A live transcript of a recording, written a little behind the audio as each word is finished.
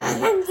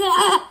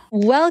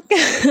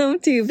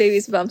Welcome to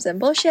Babies, Bumps, and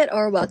Bullshit,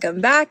 or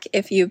welcome back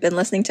if you've been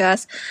listening to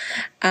us.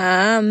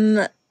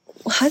 How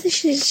did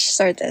she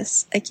start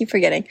this? I keep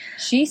forgetting.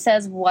 She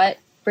says what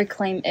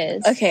Reclaim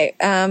is. Okay.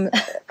 And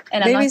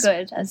I'm not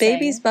good at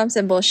Babies, Bumps,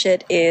 and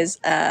Bullshit is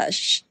a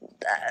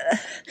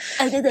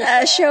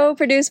show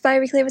produced by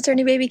Reclaim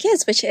Maternity Baby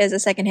Kids, which is a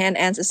secondhand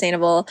and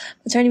sustainable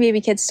maternity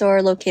baby kids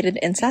store located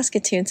in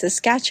Saskatoon,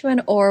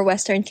 Saskatchewan, or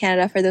Western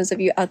Canada for those of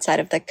you outside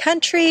of the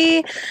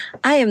country.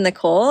 I am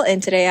Nicole,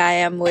 and today I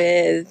am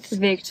with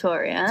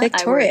Victoria.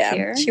 Victoria. I work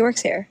here. She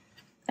works here.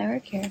 I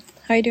work here.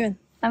 How are you doing?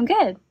 I'm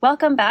good.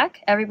 Welcome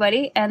back,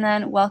 everybody, and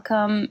then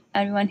welcome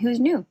everyone who's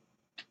new.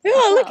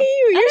 Oh, look at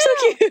you. You're so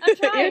cute. I'm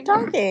trying. You're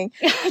talking.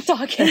 I'm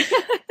talking.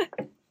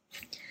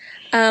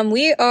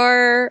 We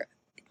are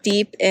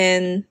deep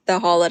in the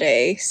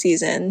holiday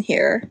season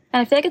here.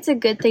 And I feel like it's a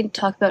good thing to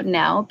talk about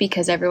now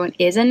because everyone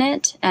is in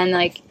it. And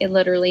like it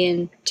literally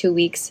in 2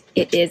 weeks,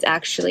 it is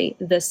actually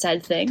the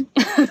said thing.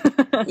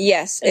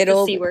 Yes. It's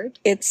the C word.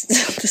 It's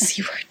the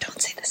C word. Don't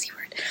say the C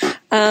word.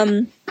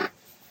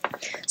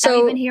 So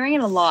we've been hearing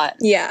it a lot.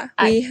 Yeah.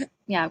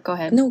 Yeah, go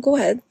ahead. No, go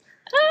ahead.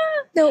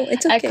 No,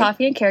 it's okay. At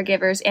Coffee and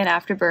Caregivers and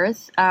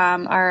Afterbirth,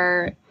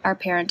 our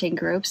parenting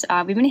groups,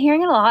 we've been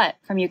hearing it a lot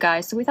from you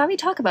guys. So we thought we'd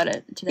talk about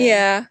it today.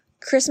 Yeah.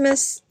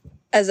 Christmas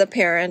as a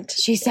parent.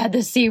 She said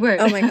the C word.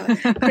 Oh my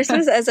God.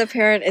 Christmas as a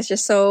parent is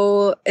just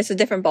it's a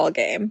different ball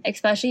game.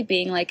 Especially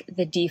being like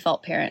the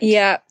default parent.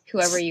 Yeah.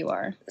 Whoever you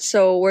are.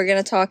 So we're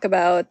going to talk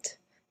about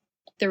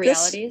the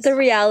realities. The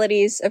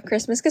realities of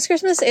Christmas. Because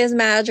Christmas is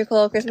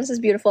magical. Christmas is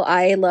beautiful.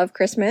 I love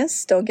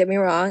Christmas. Don't get me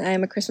wrong. I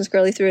am a Christmas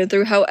girly through and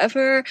through.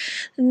 However,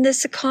 in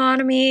this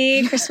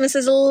economy, Christmas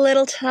is a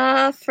little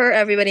tough for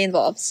everybody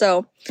involved.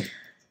 So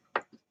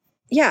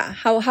yeah,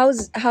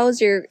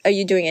 are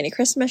you doing any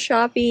Christmas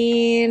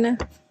shopping?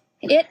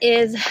 It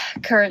is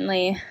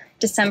currently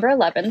December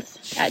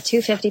 11th at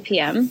 2:50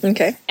 p.m.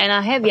 Okay. And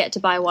I have yet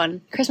to buy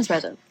one Christmas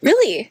present.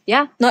 Really?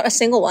 Yeah. Not a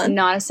single one?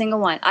 Not a single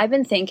one. I've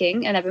been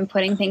thinking, and I've been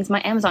putting things in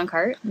my Amazon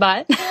cart,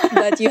 but...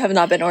 But you have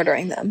not been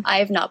ordering them. I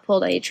have not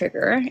pulled any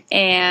trigger,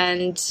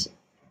 and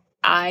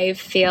I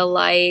feel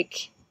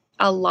like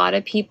a lot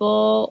of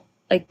people,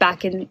 like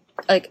back in,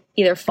 like,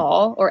 either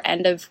fall or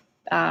end of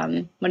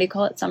what do you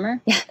call it? Summer?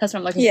 Yeah, that's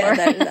what I'm looking for.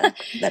 Yeah,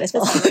 that is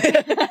fall.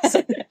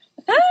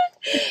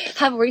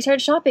 Have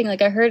restarted shopping.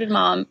 Like I heard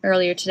mom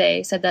earlier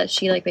today said that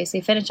she like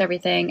basically finished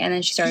everything and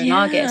then she started in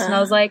August. And I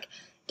was like,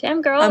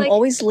 damn girl. I'm like,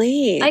 always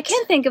late. I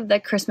can't think of the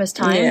Christmas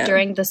time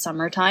during the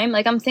summertime.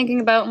 Like I'm thinking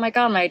about, oh my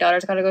God, my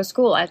daughter's got to go to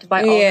school. I have to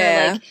buy all her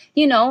like,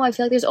 I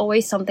feel like there's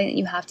always something that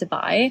you have to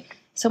buy.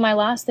 So my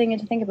last thing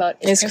to think about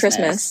is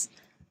Christmas.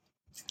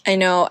 I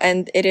know.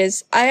 And it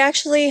is, I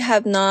actually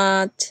have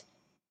not...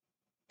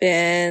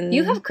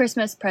 You have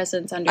Christmas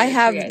presents under I your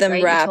have tree, them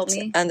right? wrapped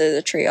under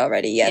the tree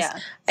already, yes. Yeah.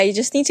 I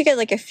just need to get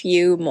like a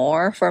few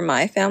more for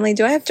my family.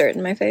 Do I have dirt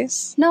in my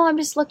face? No, I'm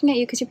just looking at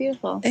you because you're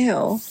beautiful.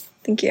 Ew.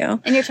 Thank you.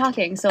 And you're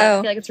talking, so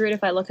I feel like it's rude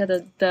if I look at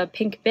the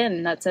pink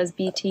bin that says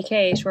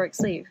BTK short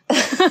sleeve.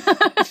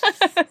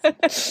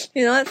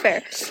 That's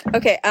fair.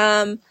 Okay,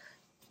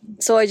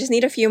 so I just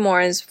need a few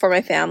more for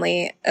my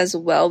family as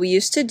well. We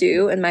used to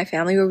do in my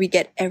family where we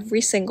get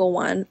every single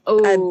one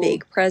a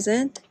big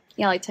present.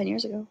 Yeah, like 10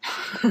 years ago.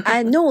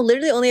 No,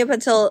 literally only up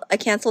until I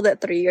canceled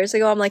it 3 years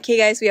ago. I'm like, hey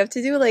guys, we have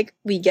to do like,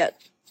 we get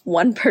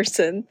one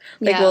person.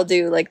 Like we'll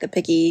do like the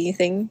picky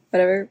thing,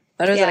 whatever.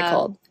 What is that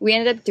called? We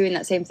ended up doing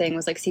that same thing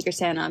was like Secret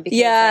Santa. Because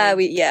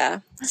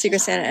Secret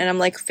Santa. And I'm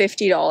like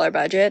 $50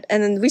 budget.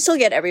 And then we still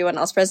get everyone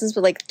else presents,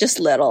 but like just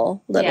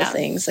little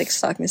things like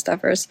stocking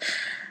stuffers.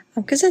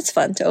 Because it's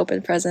fun to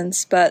open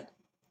presents. But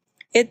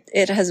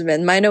it has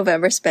been my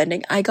November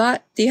spending. Do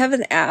you have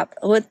an app?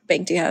 What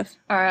bank do you have?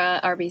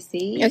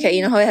 RBC. Okay,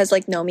 you know how it has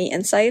like Know Me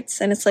Insights?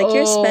 And it's like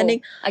you're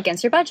spending...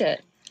 Against your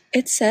budget.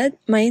 It said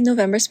my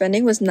November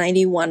spending was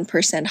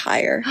 91%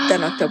 higher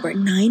than October.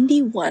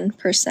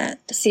 91%.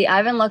 See, I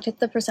haven't looked at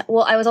the percent.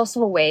 Well, I was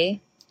also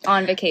away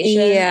on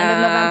vacation end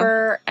of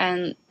November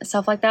and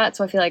stuff like that.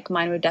 So I feel like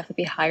mine would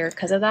definitely be higher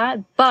because of that.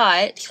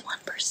 But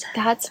 91%.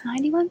 That's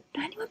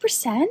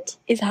 91%?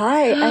 It's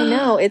high. I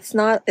know. It's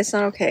not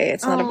okay.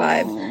 It's not a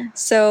vibe.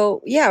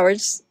 So yeah, we're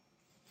just,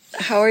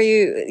 how are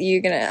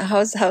you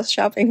how's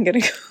shopping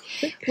gonna go?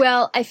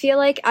 Well, I feel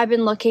like I've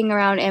been looking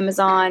around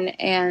Amazon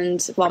and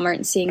Walmart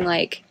and seeing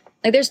like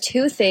there's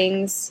two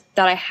things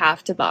that I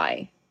have to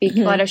buy.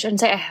 Well, I shouldn't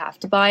say I have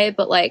to buy it,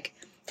 but like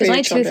there's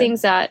only two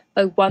things that,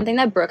 one thing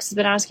that Brooks has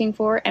been asking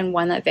for and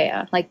one that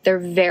Vea. Like, they're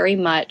very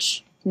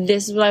much,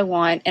 this is what I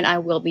want, and I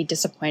will be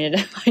disappointed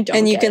if I don't.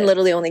 And you can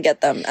literally only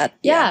get them at...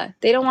 Yeah,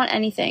 they don't want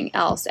anything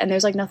else. And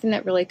there's, like, nothing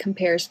that really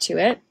compares to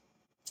it.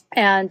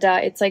 And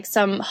it's, like,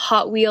 some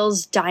Hot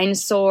Wheels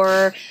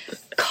dinosaur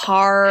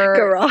car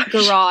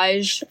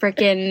garage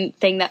freaking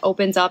thing that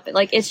opens up.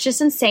 Like, it's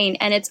just insane.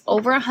 And it's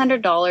over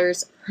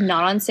 $100,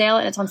 not on sale.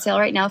 And it's on sale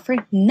right now for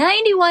 $91,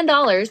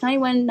 $91,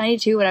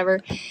 $92,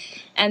 whatever.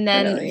 And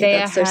then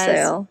Vea has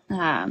a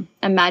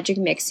Magic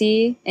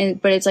Mixie,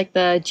 but it's like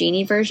the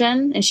Genie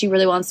version, and she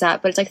really wants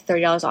that, but it's like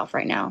 $30 off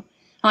right now.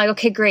 I'm like,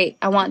 okay, great,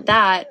 I want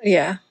that.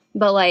 Yeah.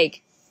 But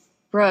like,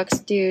 Brooks,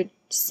 dude,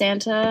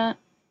 Santa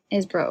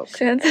is broke.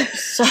 Santa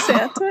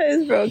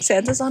is broke.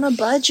 Santa's on a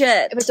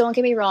budget. But don't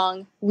get me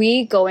wrong.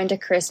 We go into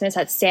Christmas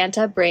that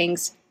Santa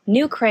brings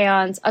new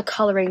crayons, a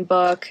coloring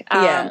book,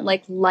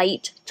 like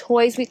light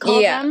toys, we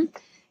call them.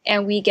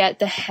 And we get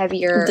the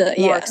heavier,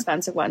 more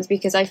expensive ones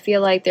because I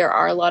feel like there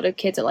are a lot of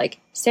kids that like,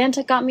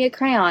 Santa got me a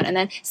crayon and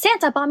then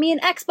Santa bought me an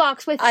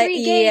Xbox with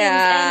 3 games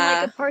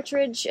and like a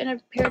partridge and a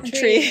pear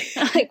tree.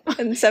 Like,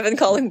 and 7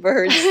 calling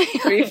birds,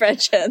 3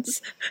 French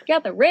hens.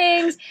 Got the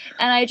rings.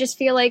 And I just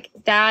feel like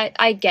that,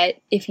 I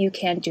get if you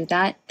can do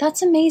that,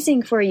 that's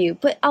amazing for you.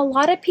 But a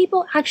lot of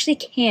people actually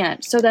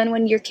can't. So then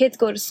when your kids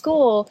go to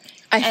school.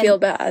 I feel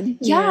bad.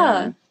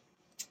 Yeah.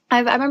 I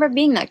remember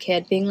being that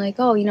kid, being like,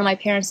 oh, you know, my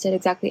parents did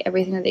exactly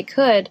everything that they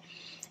could.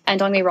 And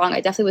don't get me wrong,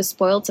 I definitely was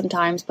spoiled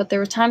sometimes. But there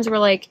were times where,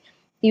 like,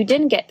 you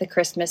didn't get the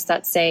Christmas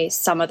that, say,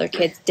 some other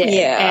kids did.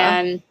 Yeah.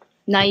 And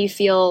now you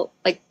feel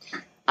like,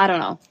 I don't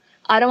know.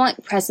 I don't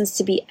want presents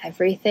to be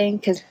everything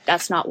because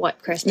that's not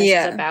what Christmas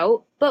is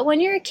about. But when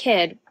you're a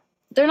kid,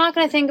 they're not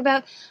going to think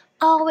about,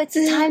 oh, it's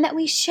the time that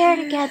we share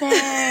together.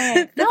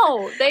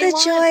 No, they want...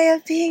 The joy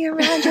of being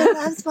around your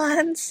loved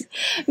ones.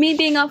 Me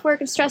being off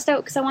work and stressed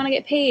out because I want to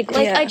get paid.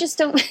 Like, I just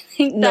don't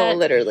think that... No,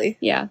 literally.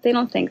 Yeah, they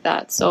don't think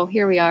that. So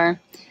here we are,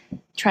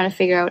 trying to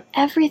figure out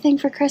everything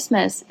for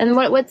Christmas. And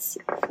what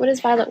does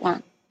Violet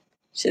want?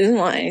 She doesn't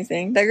want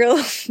anything. That girl,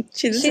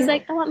 she's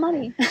like, I want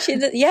money. She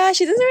doesn't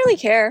really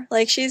care.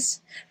 Like,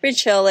 she's pretty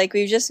chill. Like,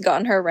 we've just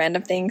gotten her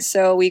random things.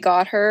 So we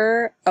got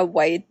her a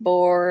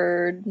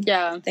whiteboard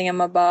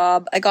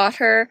thingamabob.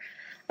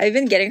 I've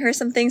been getting her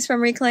some things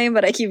from Reclaim,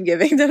 but I keep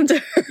giving them to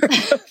her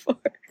before.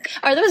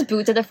 Are those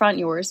boots at the front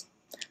yours?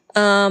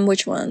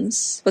 Which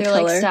ones? What They're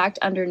color? Like stacked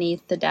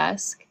underneath the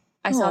desk.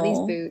 I saw these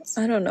boots.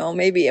 I don't know.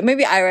 Maybe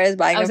Ira is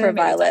buying them for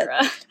Violet.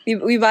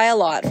 We buy a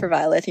lot for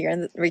Violet here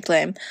in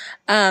Reclaim.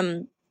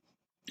 And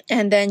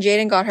then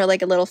Jaden got her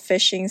like a little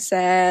fishing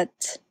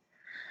set.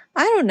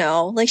 I don't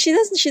know. Like, she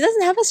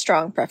doesn't have a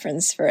strong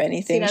preference for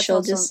anything. See, that's She'll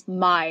also just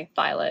my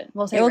Violet.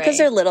 We'll say because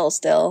they're little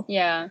still.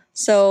 Yeah.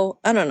 So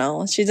I don't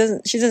know. She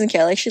doesn't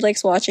care. Like, she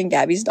likes watching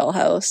Gabby's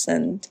Dollhouse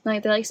and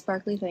like they like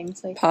sparkly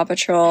things like Paw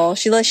Patrol.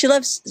 She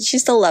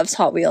still loves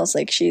Hot Wheels.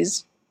 Like, she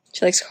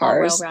likes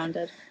cars. Well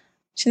rounded.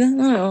 She doesn't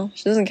know.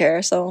 She doesn't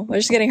care. So we're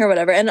just getting her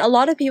whatever. And a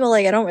lot of people,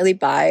 like, I don't really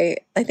buy.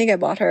 I think I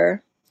bought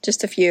her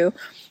just a few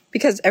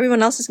because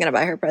everyone else is gonna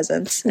buy her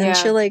presents, and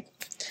she'll like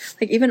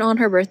even on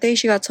her birthday,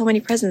 she got so many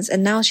presents,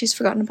 and now she's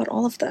forgotten about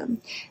all of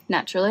them.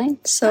 Naturally.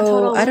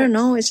 So I don't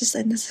know. It's just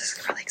this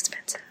is really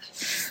expensive.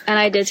 And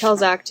I did tell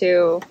Zach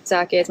too.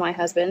 Zach is my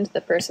husband,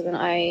 the person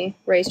I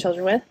raise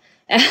children with.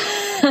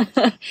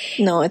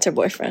 No, it's her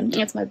boyfriend.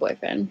 It's my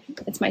boyfriend.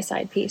 It's my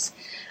side piece.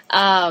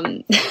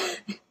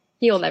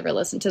 He will never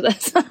listen to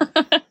this.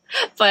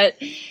 But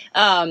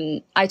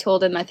I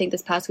told him, I think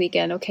this past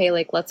weekend, okay,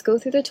 like, let's go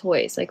through the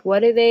toys. Like,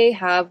 what do they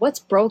have? What's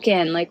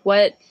broken? Like,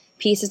 what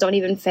pieces don't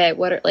even fit?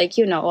 What are, like,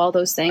 you know, all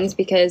those things,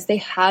 because they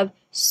have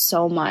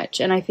so much.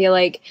 And I feel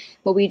like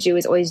what we do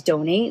is always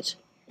donate.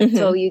 Mm-hmm.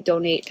 So you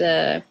donate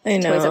the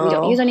toys that we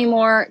don't use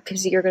anymore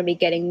because you're going to be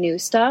getting new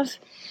stuff.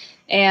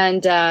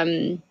 And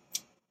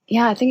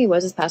yeah, I think it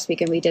was this past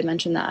weekend we did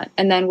mention that.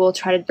 And then we'll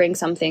try to bring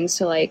some things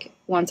to, like,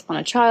 Once Upon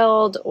a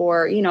Child,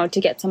 or, you know, to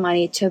get some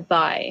money to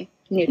buy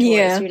new toys.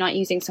 Yeah. So you're not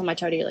using so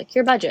much out of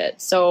your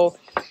budget. So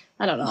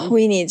I don't know.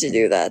 We need to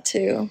do that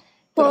too.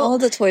 But all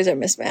the toys are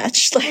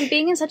mismatched. And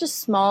being in such a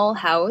small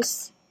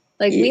house,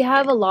 like, we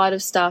have a lot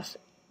of stuff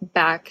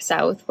back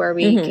south where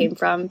we came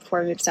from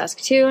before we moved to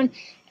Saskatoon.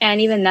 And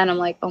even then, I'm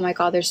like, oh my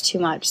God, there's too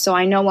much. So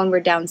I know when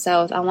we're down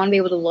south, I want to be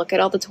able to look at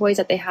all the toys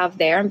that they have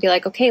there and be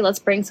like, okay, let's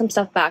bring some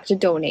stuff back to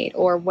donate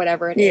or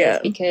whatever it is,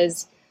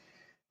 because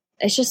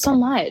it's just so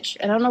much.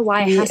 I don't know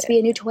why it has to be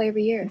a new toy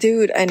every year.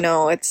 Dude, I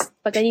know.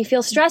 But then you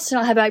feel stressed to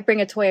not have to bring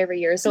a toy every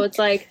year. So it's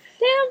like,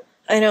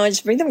 damn. I know. I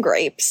just bring them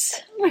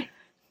grapes.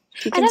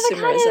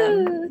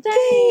 Consumerism.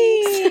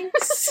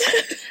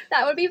 Thanks.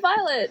 That would be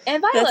Violet.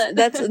 And Violet.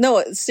 That's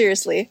no,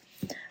 seriously.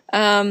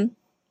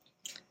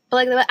 But,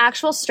 like, the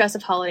actual stress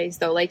of holidays,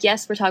 though, like,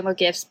 yes, we're talking about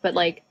gifts, but,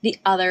 like, the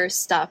other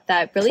stuff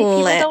that really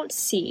people don't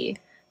see.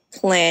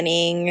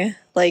 Planning,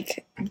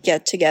 like,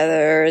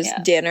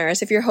 get-togethers,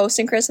 dinners. If you're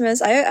hosting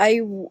Christmas,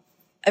 I've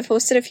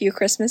hosted a few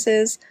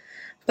Christmases,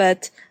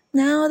 but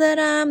now that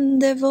I'm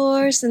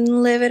divorced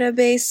and live in a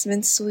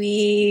basement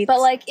suite. But,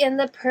 like, in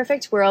the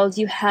perfect world,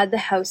 you had the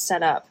house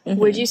set up. Mm-hmm.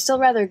 Would you still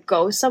rather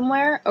go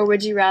somewhere, or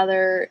would you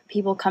rather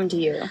people come to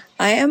you?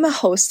 I am a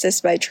hostess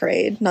by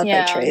trade, not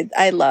by trade.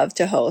 I love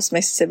to host. My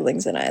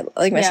siblings and I,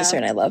 like my sister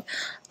and I love.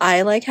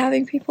 I like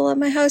having people at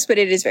my house, but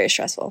it is very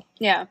stressful.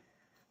 Yeah.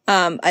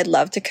 I'd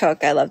love to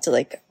cook. I love to,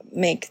 like,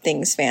 make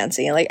things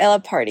fancy. And, like, I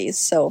love parties,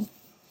 so.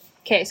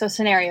 Okay, so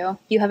scenario.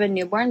 You have a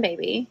newborn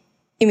baby.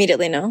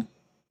 Immediately, no.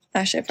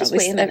 Actually,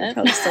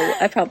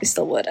 I probably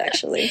still would,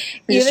 actually. I'm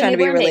just trying to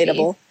be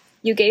relatable. Baby.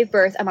 You gave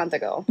birth a month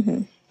ago.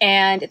 Mm-hmm.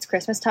 And it's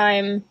Christmas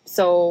time,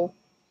 so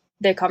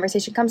the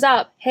conversation comes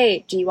up,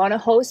 hey, do you want to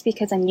host?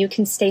 Because then you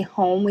can stay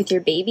home with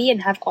your baby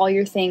and have all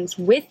your things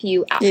with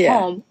you at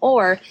home.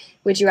 Or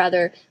would you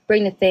rather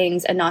bring the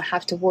things and not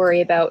have to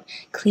worry about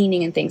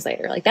cleaning and things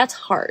later? Like, that's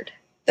hard.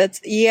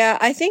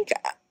 I think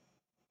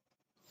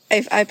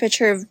if I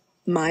picture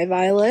my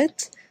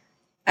Violet,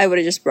 I would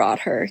have just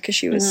brought her because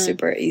she was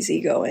super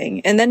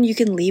easygoing. And then you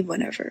can leave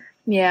whenever.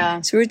 Yeah.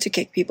 It's weird to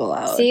kick people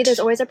out. See, there's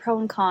always a pro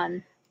and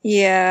con.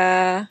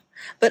 Yeah.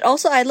 But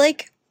also, I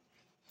like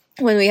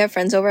when we have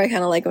friends over, I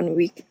kind of like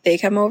when they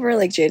come over,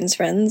 like Jaden's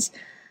friends.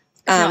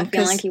 Not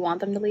feeling like you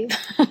want them to leave?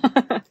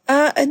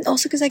 And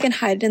also because I can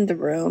hide in the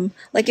room.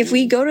 Like, if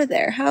we go to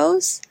their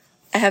house,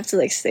 I have to,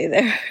 like, stay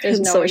there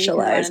and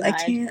socialize. I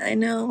can't. I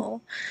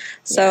know.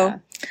 So,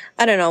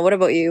 I don't know. What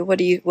about you? What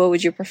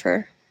would you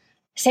prefer?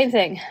 Same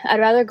thing. I'd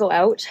rather go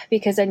out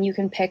because then you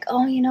can pick,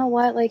 oh, you know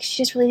what? Like,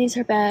 she just really needs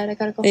her bed. I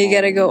gotta go home. You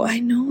gotta go. I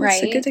know.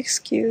 Right? It's a good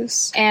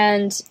excuse.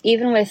 And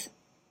even with,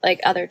 like,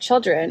 other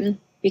children,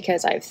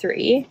 because I have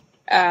 3,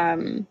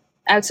 I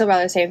would still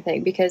rather the same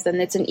thing because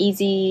then it's an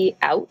easy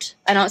out.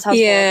 I know it sounds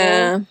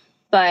horrible,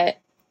 but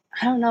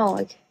I don't know.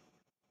 Like,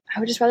 I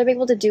would just rather be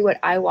able to do what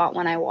I want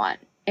when I want.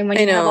 And when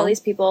you have all these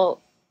people,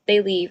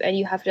 they leave and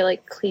you have to,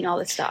 like, clean all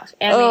this stuff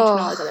and maintain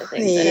all these other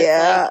things.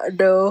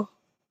 And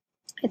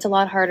it's a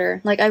lot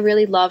harder. Like, I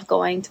really love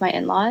going to my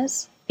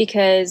in-laws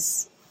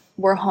because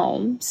we're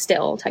home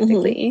still,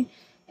 technically.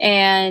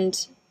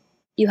 And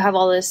you have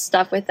all this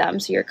stuff with them,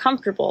 so you're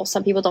comfortable.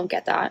 Some people don't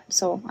get that,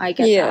 so I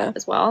get that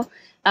as well.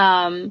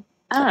 I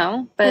don't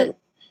know, but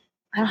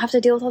I don't have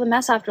to deal with all the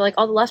mess after, like,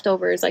 all the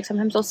leftovers. Like,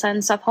 sometimes they'll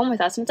send stuff home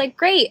with us, and it's like,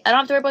 great, I don't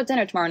have to worry about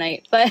dinner tomorrow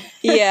night. But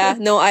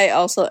I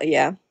also, what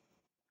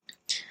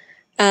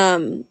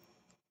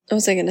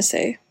was I gonna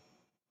say?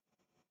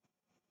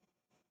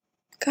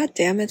 God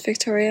damn it,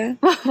 Victoria.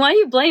 Why do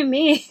you blame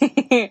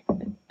me?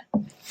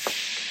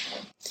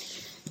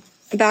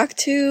 Back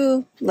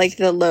to, like,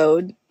 the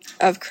load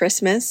of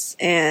Christmas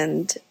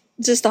and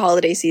just the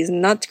holiday season,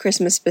 not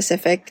Christmas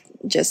specific,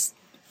 just,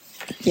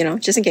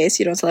 just in case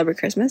you don't celebrate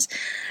Christmas.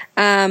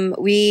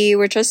 We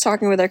were just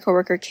talking with our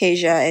coworker,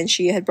 Kasia, and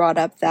she had brought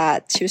up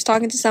that she was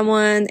talking to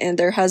someone and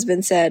their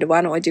husband said,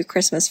 why don't I do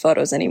Christmas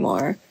photos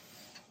anymore?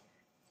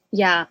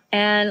 Yeah,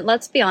 and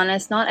let's be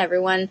honest, not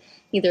everyone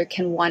either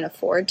can, one,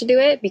 afford to do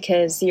it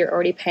because you're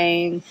already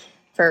paying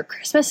for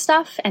Christmas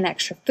stuff and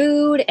extra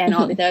food and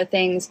all these other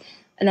things,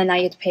 and then now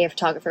you have to pay a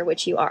photographer,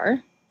 which you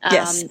are.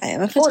 Yes, I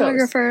am a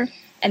photographer.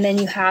 And then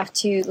you have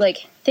to,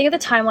 like, think of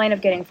the timeline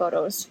of getting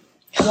photos.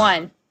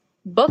 1,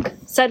 book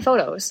said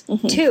photos.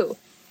 2,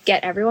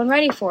 get everyone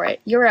ready for it.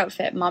 Your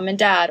outfit, mom and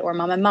dad, or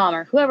mom and mom,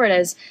 or whoever it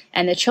is,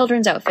 and the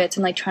children's outfits,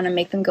 and, like, trying to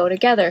make them go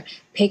together.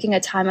 Picking a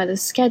time of the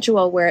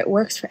schedule where it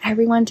works for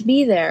everyone to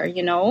be there,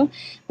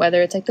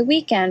 whether it's, like, the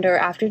weekend or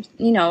after,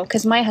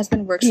 because my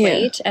husband works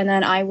late, and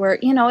then I work,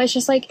 it's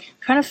just, like,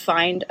 trying to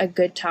find a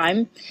good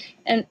time.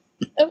 And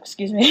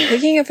excuse me.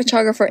 Picking a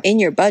photographer in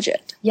your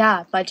budget.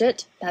 Yeah,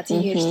 budget. That's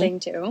a huge thing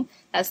too.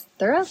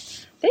 They're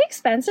bit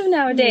expensive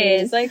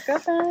nowadays. Like,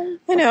 girlfriend.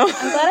 I know.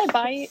 I'm glad I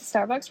buy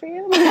Starbucks for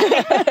you.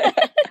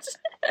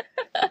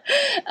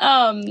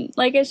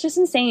 Like, it's just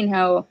insane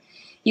how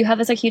you have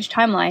this, like, huge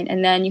timeline,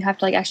 and then you have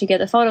to, like, actually get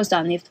the photos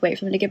done. You have to wait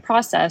for them to get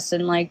processed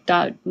and, like,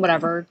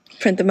 whatever.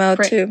 Print them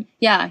out too.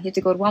 Yeah, you have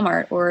to go to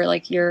Walmart or,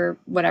 like, your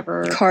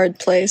whatever card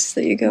place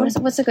that you go.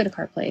 What's a good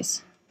card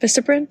place?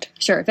 Vistaprint?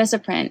 Sure,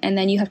 Vistaprint. And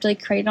then you have to,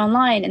 like, create it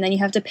online, and then you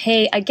have to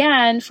pay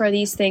again for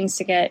these things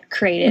to get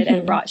created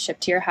and brought,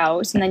 shipped to your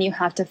house. And then you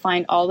have to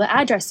find all the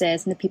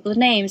addresses and the people's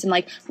names and,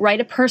 like,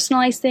 write a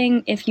personalized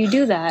thing if you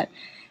do that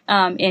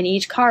in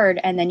each card.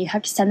 And then you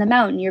have to send them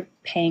out, and you're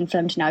paying for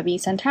them to now be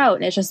sent out.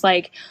 And it's just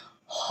like,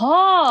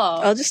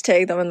 I'll just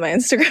tag them in my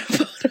Instagram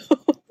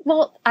photo.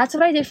 Well, that's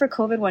what I did for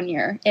COVID one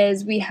year,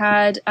 is we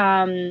had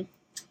a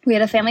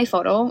family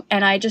photo,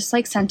 and I just,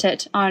 like, sent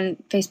it on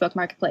Facebook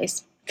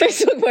Marketplace.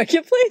 Facebook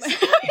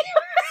Marketplace?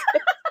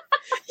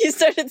 You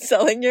started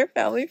selling your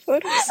family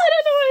photos? I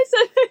don't know why I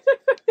said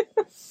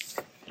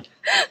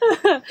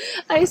it.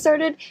 I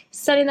started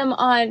sending them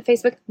on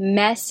Facebook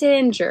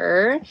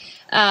Messenger,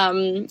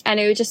 and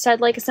it just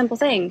said, like, a simple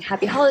thing: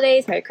 Happy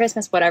Holidays, Merry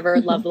Christmas,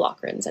 whatever, love the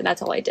Lockrins, and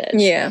that's all I did.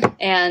 Yeah.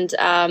 And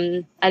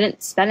I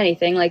didn't spend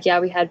anything. Like, yeah,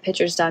 we had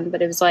pictures done,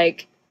 but it was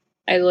like,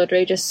 I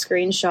literally just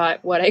screenshot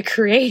what I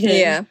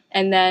created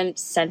and then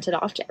sent it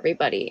off to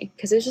everybody,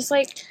 because it was just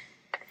like,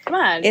 come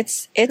on.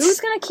 It's who's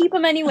gonna keep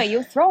them anyway?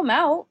 You throw them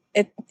out.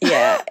 I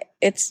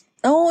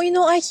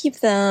keep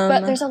them.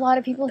 But there's a lot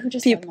of people who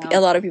just throw them out. A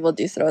lot of people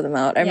do throw them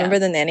out. I remember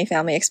the nanny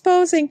family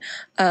exposing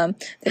the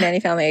nanny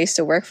family I used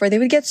to work for. They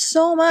would get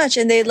so much,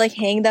 and they'd, like,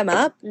 hang them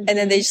up, and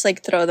then they just,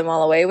 like, throw them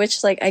all away.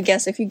 Which, like, I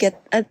guess if you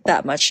get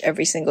that much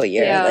every single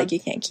year, like, you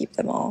can't keep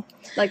them all.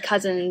 Like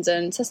cousins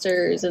and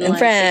sisters and like,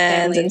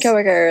 friends and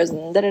coworkers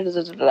and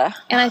da-da-da-da-da.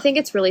 And I think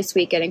it's really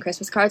sweet getting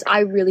Christmas cards. I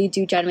really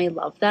do genuinely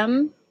love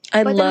them.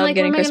 I love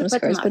getting Christmas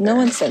cards, but no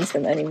one sends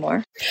them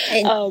anymore.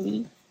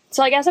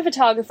 So I guess a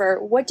photographer,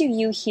 what do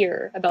you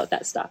hear about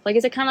that stuff? Like,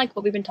 is it kind of like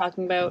what we've been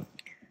talking about?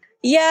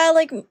 Yeah,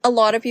 like, a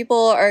lot of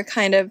people are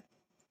kind of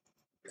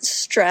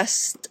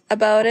stressed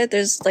about it.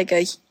 There's like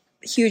a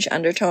huge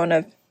undertone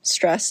of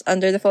stress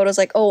under the photos.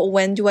 Like, oh,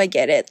 when do I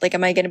get it? Like,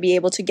 am I going to be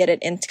able to get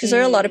it in? Because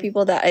there are a lot of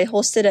people that I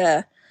hosted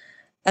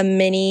a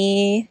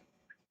mini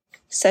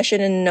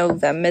session in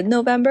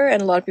mid-November,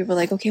 and a lot of people are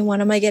like, okay,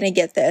 when am I going to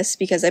get this?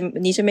 Because I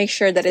need to make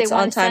sure that it's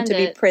on time to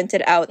be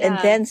printed out and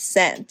then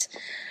sent.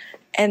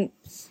 And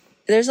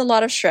there's a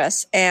lot of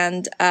stress.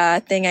 And a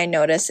thing I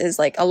notice is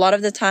like a lot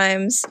of the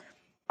times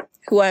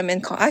who I'm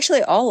in,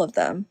 actually all of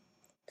them,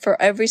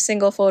 for every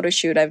single photo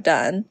shoot I've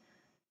done,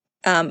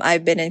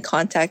 I've been in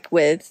contact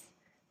with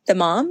the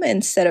mom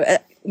instead of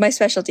my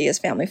specialty is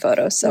family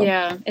photos. So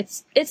yeah,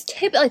 it's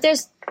typical. Like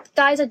there's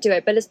guys that do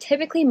it, but it's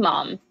typically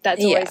mom.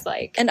 That's always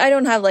like. And I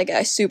don't have like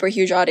a super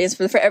huge audience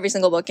for every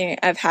single booking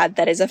I've had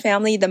that is a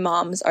family. The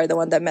moms are the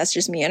one that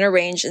messages me and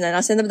arrange, and then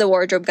I'll send them the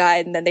wardrobe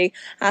guide, and then they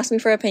ask me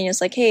for opinions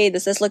like, hey,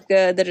 does this look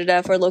good?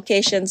 For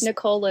locations.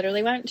 Nicole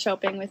literally went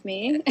shopping with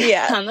me.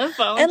 Yeah, on the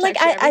phone. And like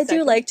I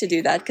do like to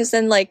do that because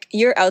then like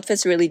your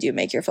outfits really do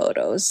make your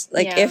photos.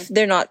 Like if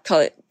they're not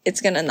colored, it's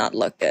gonna not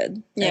look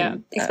good. Yeah,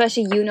 and,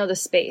 especially the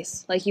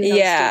space, like the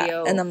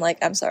studio. And I'm like,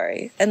 I'm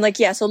sorry, and like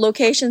so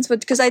locations, but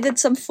because I did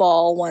some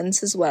fall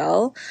ones as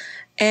well.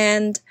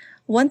 And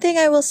one thing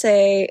I will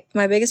say,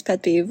 my biggest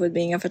pet peeve with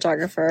being a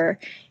photographer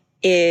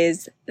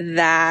is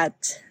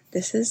that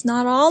this is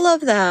not all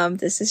of them.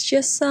 This is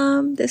just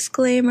some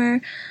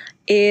disclaimer.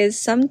 Is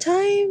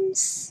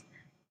sometimes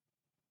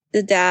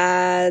the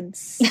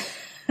dads.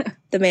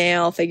 The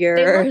male figures.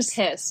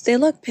 They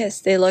look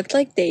pissed. They look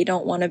like they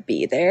don't want to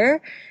be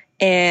there.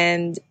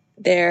 And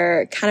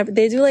they're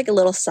they do like a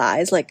little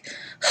sighs, like,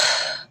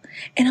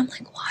 and I'm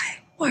like, why?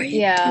 Why are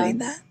you doing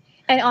that?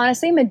 And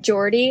honestly,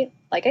 majority,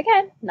 like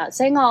again, not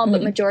saying all,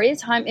 but majority of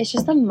the time, it's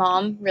just the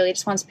mom really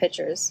just wants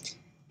pictures.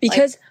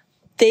 Because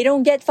they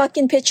don't get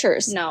fucking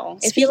pictures. No.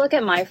 If you look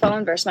at my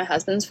phone versus my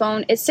husband's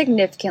phone, it's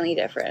significantly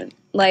different.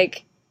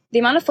 Like, the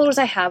amount of photos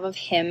I have of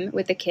him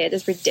with the kid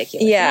is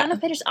ridiculous. Yeah. The amount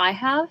of pictures I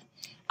have,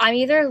 I'm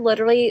either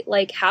literally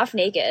like half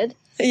naked.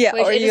 Yeah,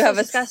 or you have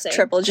a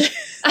triple J.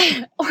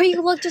 Or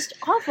you look just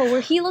awful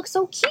where he looks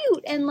so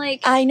cute and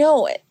like. I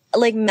know.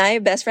 Like my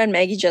best friend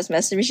Maggie just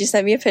messaged me. She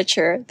sent me a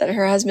picture that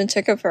her husband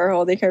took of her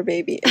holding her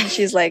baby. And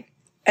she's like,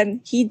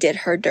 and he did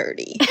her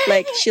dirty.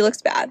 Like she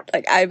looks bad.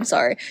 Like I'm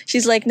sorry.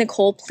 She's like,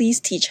 Nicole, please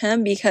teach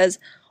him because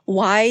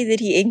why did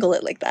he angle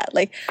it like that?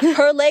 Like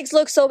her legs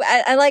look so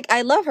bad.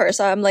 I love her.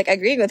 So I'm like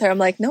agreeing with her. I'm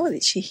like, no,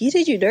 he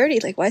did you dirty.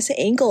 Like why is the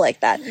angle like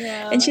that?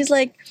 Yeah. And she's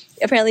like,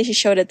 apparently she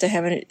showed it to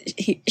him and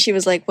she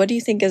was like, what do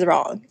you think is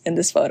wrong in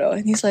this photo?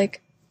 And he's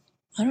like,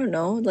 I don't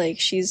know. Like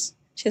she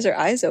has her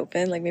eyes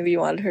open. Like maybe you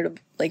wanted her to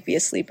like be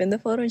asleep in the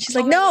photo. And she's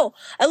like, no,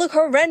 I look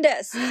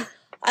horrendous.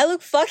 I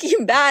look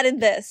fucking bad in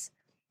this.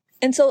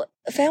 And so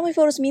family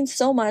photos mean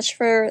so much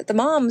for the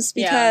moms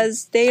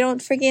because they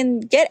don't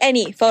freaking get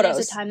any photos.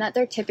 There's a time that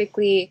they're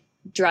typically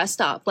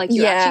dressed up. Like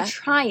you're actually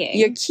trying.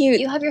 You're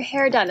cute. You have your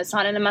hair done. It's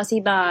not in a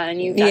messy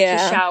bun. You've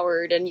actually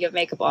showered and you have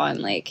makeup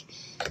on. Like,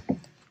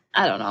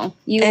 I don't know.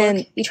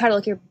 You try to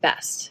look your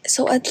best.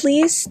 So at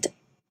least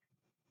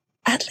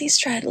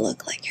try to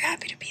look like you're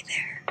happy to be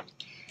there.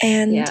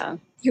 And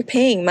you're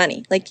paying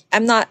money. Like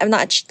I'm not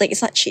like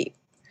it's not cheap.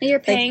 You're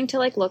paying to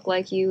like look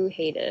like you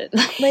hate it.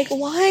 Like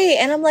why?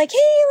 And I'm like, hey,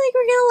 like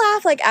we're gonna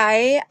laugh. Like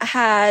I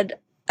had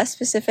a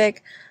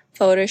specific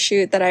photo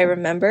shoot that I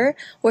remember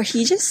where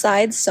he just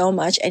sighed so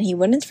much and he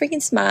wouldn't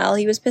freaking smile.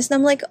 He was pissed. And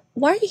I'm like,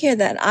 why are you here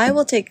then? I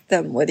will take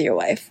them with your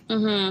wife.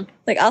 Mm-hmm.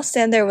 Like I'll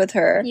stand there with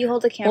her. You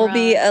hold the camera. We'll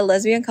be a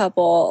lesbian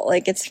couple.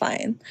 Like it's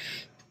fine.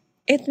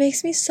 It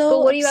makes me so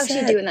But what do you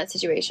actually do in that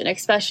situation?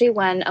 Especially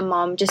when a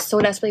mom just so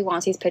desperately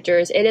wants these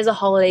pictures. It is a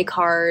holiday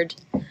card.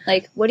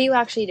 Like, what do you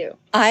actually do?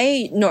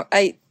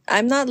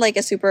 I'm not like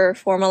a super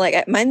formal,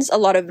 like mine's a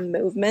lot of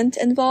movement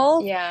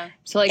involved. Yeah.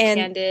 So like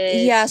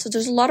candid. Yeah, so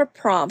there's a lot of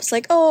prompts.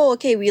 Like, oh,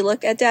 okay, we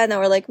look at dad now,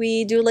 or like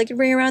we do like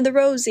ring around the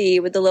rosy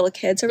with the little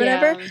kids or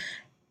whatever. Yeah.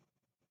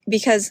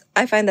 Because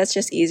I find that's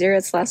just easier.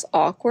 It's less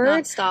awkward.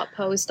 Not stop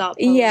pose.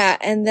 Yeah,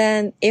 and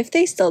then if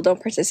they still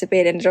don't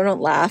participate and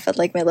don't laugh at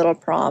like my little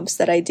prompts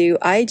that I do,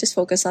 I just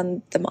focus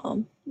on the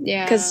mom.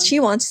 Yeah, because she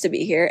wants to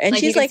be here, and like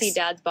she's you can like, see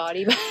dad's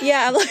body.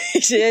 Yeah, I'm like,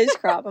 just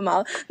crop them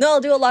out. No,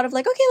 I'll do a lot of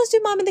like, okay, let's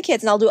do mom and the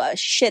kids, and I'll do a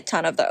shit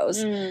ton of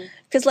those.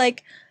 Because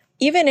like,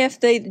 even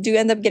if they do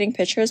end up getting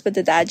pictures, but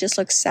the dad just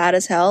looks sad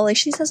as hell, like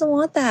she doesn't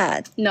want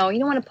that. No, you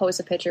don't want to post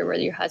a picture where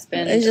your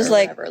husband it's just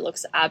like whatever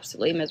looks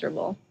absolutely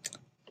miserable.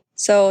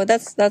 So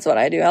that's what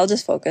I do. I'll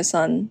just focus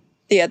on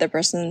the other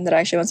person that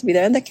actually wants to be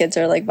there, and the kids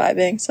are like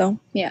vibing. So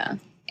yeah,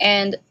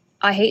 and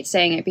I hate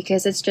saying it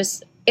because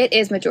it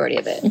is majority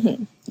of it. Mm-hmm.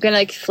 I'm gonna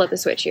like flip the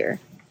switch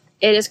here.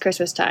 It is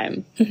Christmas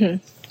time.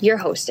 Mm-hmm. You're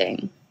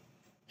hosting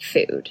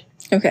food.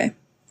 Okay,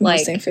 like,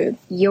 hosting food.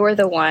 You're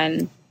the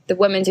one. The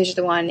woman's usually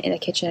the one in the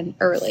kitchen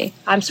early.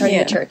 I'm starting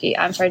the turkey.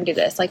 I'm starting to do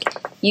this. Like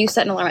you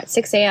set an alarm at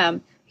 6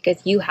 a.m.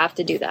 because you have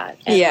to do that.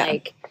 And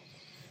like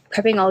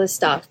prepping all this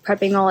stuff,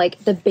 prepping all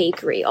like the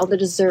bakery, all the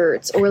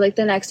desserts, or like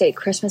the next day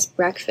Christmas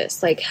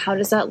breakfast. Like how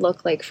does that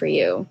look like for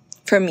you?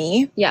 For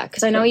me? Yeah,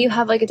 because I know you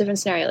have like a different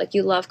scenario. Like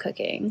you love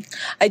cooking.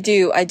 I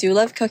do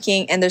love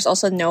cooking, and there's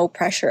also no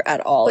pressure at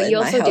all in my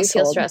household. But you also do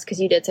feel stressed, because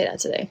you did say that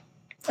today.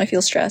 I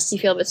feel stressed. You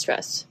feel a bit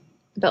stressed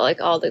about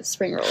like all the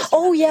spring rolls.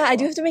 Oh yeah, I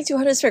do have to make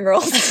 200 spring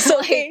rolls. So,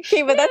 okay,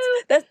 but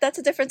that's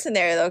a different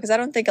scenario though, because I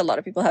don't think a lot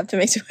of people have to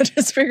make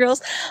 200 spring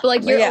rolls. But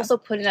like you're also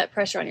putting that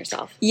pressure on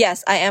yourself.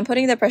 Yes, I am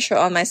putting the pressure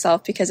on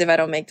myself, because if I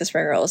don't make the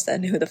spring rolls,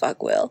 then who the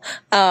fuck will?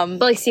 But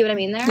like, see what I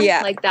mean there?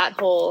 Yeah. Like that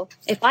whole,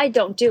 if I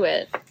don't do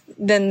it,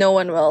 then no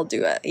one will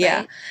do it. Yeah.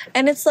 Right?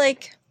 And it's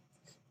like,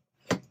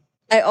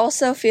 I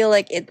also feel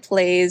like it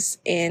plays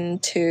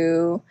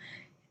into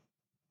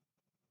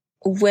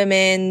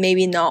women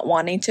maybe not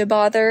wanting to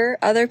bother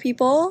other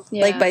people,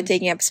 like by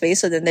taking up space,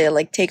 so then they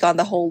like take on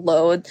the whole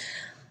load.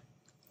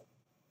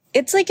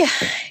 It's like,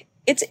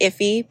 it's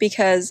iffy,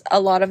 because a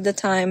lot of the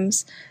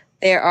times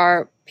there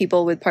are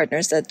people with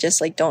partners that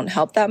just like don't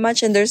help that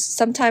much, and there's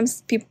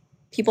sometimes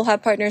people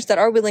have partners that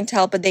are willing to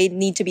help, but they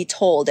need to be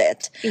told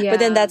it. Yeah. But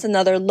then that's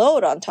another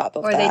load on top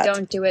of that. Or they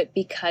don't do it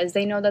because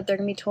they know that they're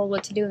gonna be told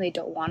what to do, and they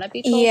don't want to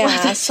be told.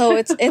 Yeah, so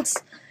it's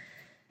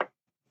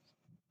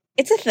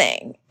a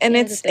thing, and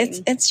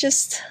it's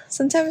just,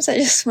 sometimes I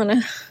just want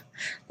to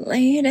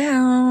lay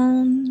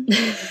down.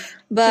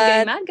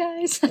 But mad,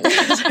 guys.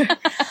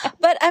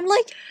 But I'm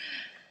like,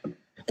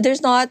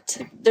 there's not.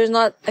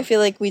 I feel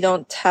like we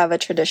don't have a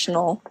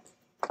traditional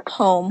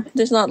home.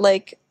 There's not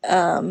like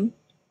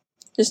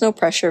there's no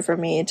pressure for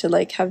me to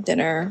like have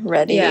dinner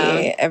ready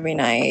every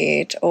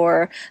night,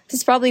 or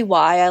that's probably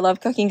why I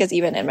love cooking. Because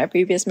even in my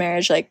previous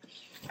marriage, like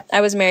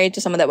I was married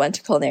to someone that went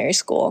to culinary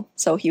school,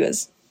 so he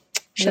was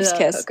chef's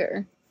kiss.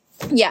 Cooker.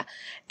 Yeah.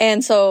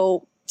 And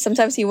so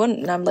sometimes he wouldn't,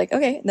 and I'm like,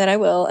 okay, then I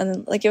will. And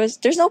then like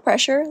there's no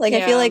pressure. Like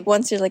I feel like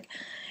once you're like,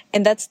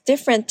 and that's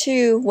different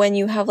too when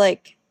you have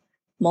like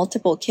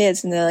multiple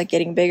kids and they're like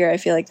getting bigger. I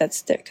feel like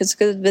that's because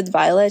with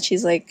Violet,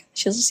 she's like,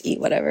 she'll just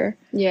eat whatever.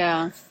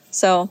 Yeah.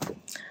 So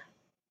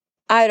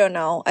I don't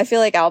know. I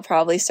feel like I'll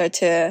probably start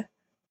to,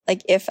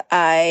 like, if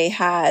I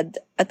had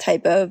a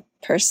type of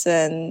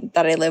person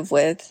that I live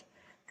with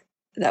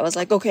that was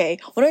like, okay,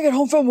 when I get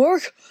home from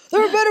work,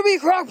 there better be a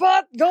crock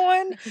pot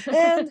going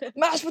and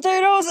mashed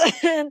potatoes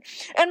and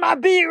my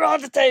beer on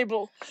the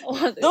table.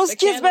 Oh, those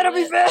kids better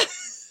be fed.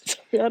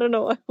 I don't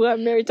know why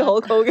I'm married to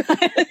Hulk Hogan.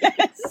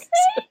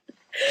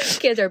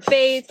 Kids are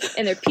bathed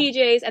in their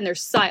PJs and they're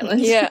silent.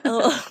 Yeah.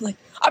 Like,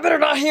 I better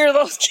not hear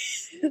those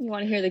kids. You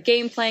want to hear the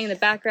game playing in the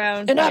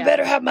background. And I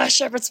better have my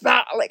shepherd's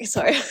spout. Like,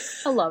 sorry.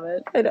 I love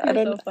it. I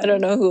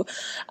don't know who.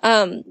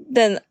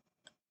 Then...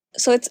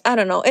 So it's, I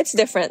don't know, it's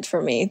different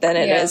for me than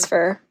it is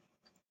for...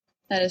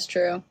 That is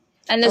true.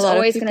 And there's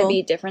always going to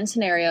be different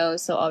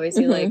scenarios, so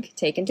obviously, like,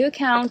 take into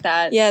account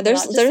that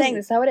there's saying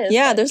this is how it is.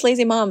 Yeah, there's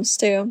lazy moms,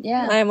 too.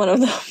 Yeah. I am one of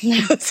them.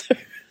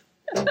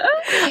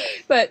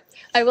 But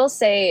I will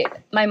say,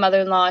 my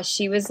mother-in-law,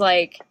 she was,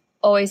 like,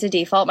 always the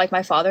default. Like,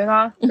 my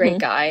father-in-law, great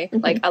guy.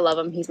 Like, I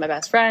love him. He's my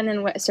best friend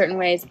in certain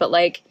ways. But,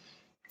 like,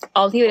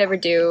 all he would ever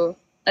do...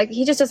 Like,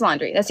 he just does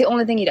laundry. That's the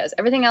only thing he does.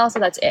 Everything else,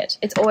 that's it.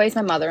 It's always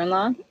my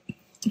mother-in-law.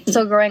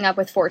 So growing up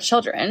with 4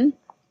 children.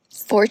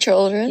 4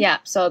 children? Yeah.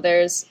 So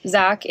there's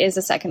Zach is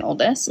the second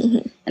oldest.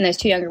 And there's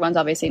 2 younger ones,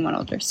 obviously, and 1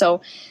 older.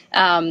 So,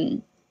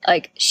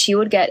 like, she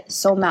would get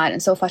so mad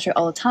and so frustrated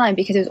all the time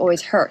because it was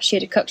always her. She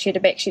had to cook, she had to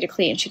bake, she had to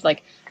clean. She'd,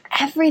 like,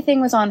 everything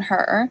was on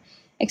her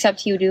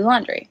except he would do the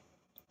laundry.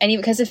 And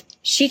even because if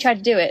she tried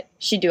to do it,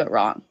 she'd do it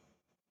wrong.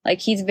 Like,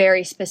 he's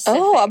very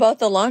specific. Oh, about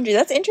the laundry.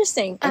 That's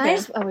interesting. Okay.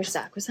 I wish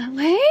Zach was that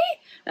way.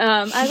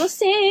 I will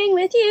sing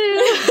with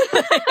you.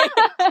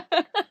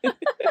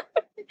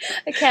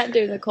 I can't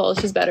do Nicole.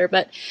 She's better.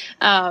 But,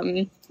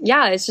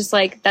 yeah, it's just,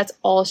 like, that's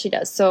all she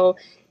does. So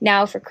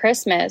now for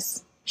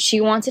Christmas,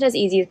 she wants it as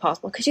easy as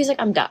possible. Because she's like,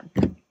 I'm done.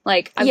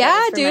 Like, I'm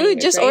yeah, dude,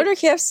 just order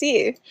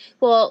KFC.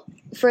 Well,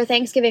 for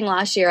Thanksgiving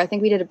last year, I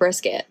think we did a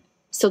brisket.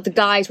 So the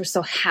guys were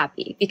so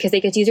happy because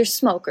they get to use their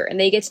smoker and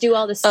they get to do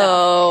all this stuff.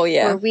 Oh,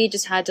 yeah. Where we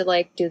just had to,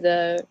 like, do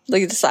the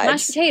sides.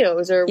 Mashed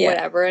potatoes or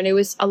whatever. And it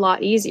was a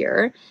lot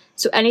easier.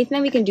 So anything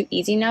that we can do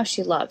easy now,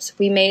 she loves.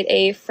 We made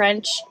a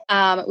French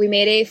toast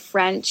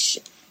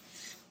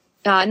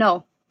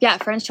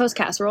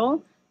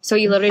casserole. So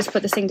you literally just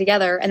put this thing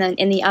together and then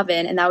in the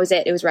oven and that was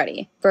it. It was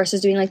ready. Versus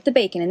doing, like, the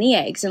bacon and the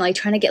eggs and, like,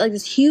 trying to get, like,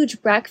 this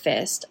huge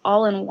breakfast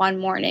all in one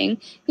morning.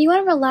 But you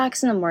want to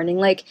relax in the morning.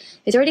 Like,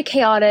 it's already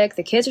chaotic.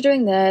 The kids are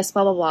doing this,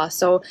 blah, blah, blah.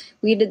 So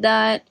we did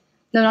that.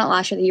 No, not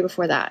last year, the year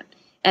before that.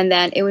 And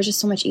then it was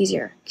just so much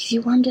easier because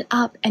you warmed it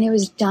up and it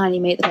was done.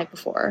 You made it the night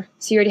before.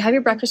 So you already have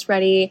your breakfast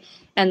ready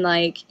and,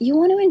 like, you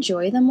want to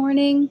enjoy the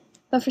morning.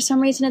 But for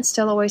some reason, it's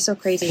still always so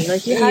crazy.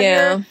 Like, you have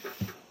your...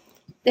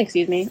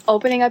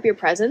 opening up your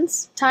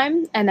presents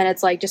time, and then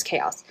it's, like, just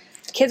chaos.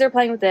 Kids are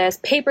playing with this,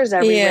 papers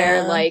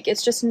everywhere, like,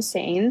 it's just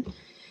insane.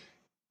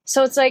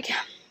 So it's, like,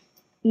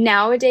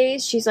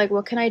 nowadays, she's like,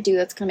 what can I do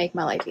that's going to make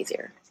my life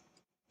easier?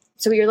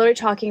 So we were literally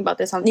talking about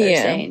this on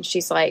Thursday, and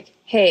she's like,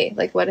 hey,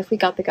 like, what if we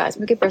got the guys,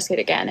 we could brisket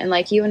again, and,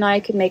 like, you and I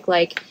could make,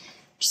 like,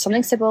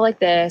 something simple like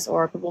this,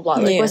 or blah, blah, blah.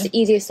 Like, what's the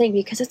easiest thing?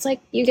 Because it's, like,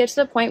 you get to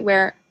the point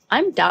where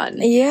I'm done.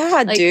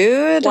 Yeah, like,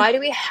 dude. Why do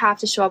we have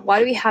to show up? Why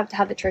do we have to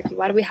have the turkey?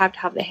 Why do we have to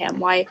have the ham?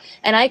 Why?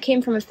 And I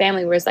came from a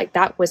family where it's like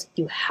that was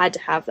you had to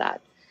have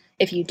that.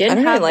 If you didn't, I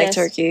don't have really this,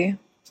 like turkey.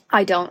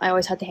 I don't. I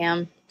always had the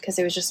ham because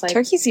it was just like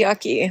turkey's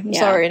yucky. I'm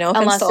sorry, no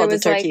offense to all the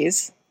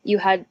turkeys. Like, you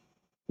had,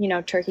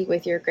 turkey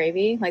with your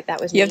gravy. Like that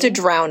was. You have to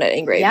drown it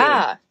in gravy.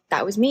 Yeah,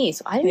 that was me.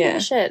 So I didn't give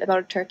a shit about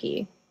a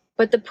turkey.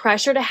 But the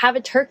pressure to have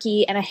a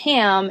turkey and a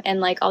ham and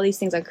like all these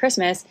things on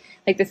Christmas,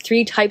 like the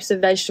 3 types of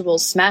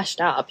vegetables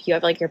smashed up. You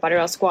have like your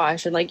buttermilk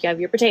squash and like you have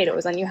your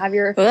potatoes and you have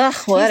your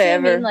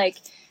whatever. I mean? Like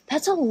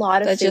that's a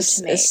lot of food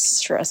to make. It's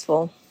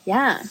stressful.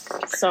 Yeah.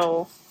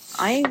 So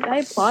I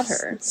applaud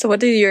her. So what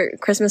do your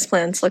Christmas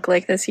plans look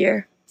like this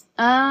year?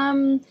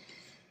 I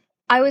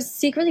was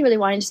secretly really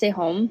wanting to stay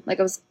home. Like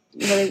I was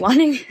really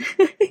wanting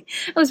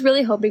I was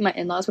really hoping my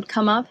in-laws would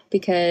come up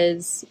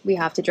because we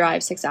have to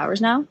drive 6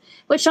 hours now,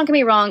 which don't get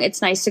me wrong,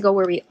 it's nice to go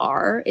where we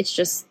are. It's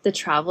just the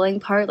traveling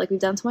part. Like we've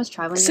done so much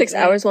traveling. 6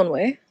 hours one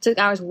way? 6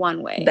 hours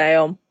one way.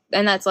 Damn.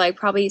 And that's like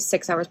probably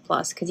 6 hours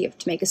plus because you have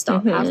to make a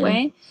stop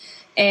halfway.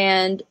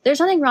 And there's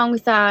nothing wrong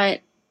with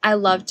that. I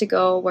love to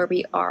go where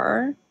we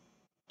are,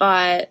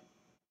 but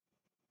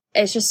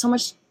it's just so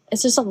much,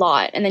 it's just a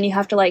lot. And then you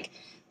have to like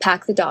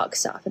pack the dog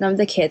stuff and then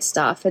the kids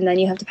stuff, and then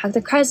you have to pack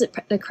the crescents,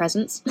 the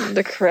Christmas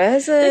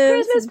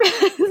presents,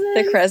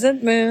 the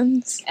crescent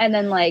moons, and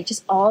then like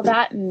just all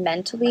that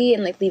mentally,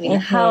 and like leaving the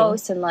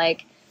house and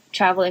like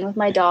traveling with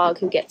my dog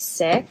who gets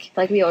sick.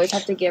 Like we always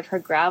have to give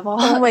her Gravol.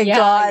 Oh my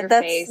god,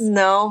 that's face.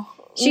 No.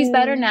 She's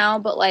better now,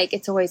 but like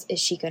it's always, is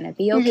she gonna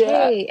be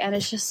okay? And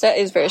it's just that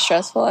is very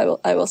stressful.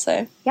 I will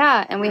say.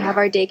 Yeah, and we have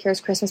our daycare's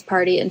Christmas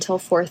party until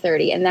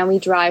 4:30, and then we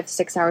drive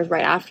 6 hours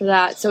right after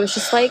that. So it's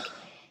just like.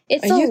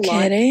 It's Are you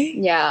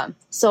kidding? Yeah.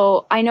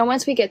 So I know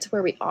once we get to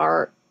where we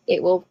are,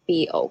 it will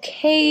be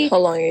okay. How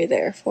long are you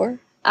there for?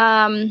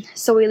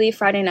 So we leave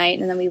Friday night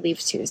and then we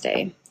leave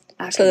Tuesday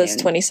afternoon. So that's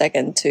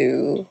 22nd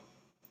to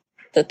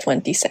the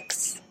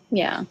 26th.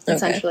 Yeah,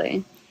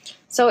 essentially.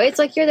 So it's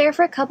like you're there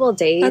for a couple of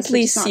days. At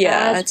least,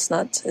 bad. it's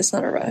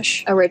not a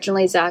rush.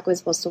 Originally, Zach was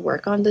supposed to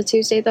work on the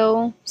Tuesday,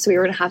 though, so we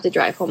were going to have to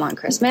drive home on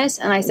Christmas.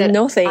 And I said,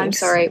 no thanks. I'm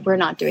sorry, we're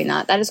not doing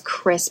that. That is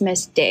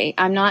Christmas Day.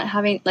 I'm not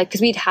having, like, because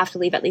we'd have to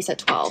leave at least at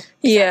 12.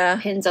 Yeah.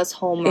 That pins us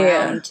home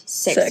around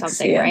 6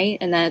 something, right?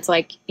 And then it's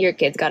like, your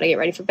kids got to get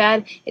ready for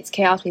bed. It's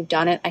chaos. We've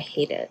done it. I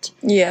hate it.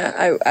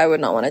 Yeah, I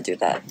would not want to do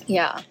that.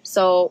 Yeah.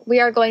 So we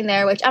are going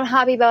there, which I'm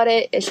happy about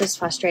it. It's just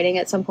frustrating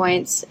at some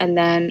points. And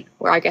then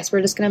I guess we're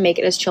just going to make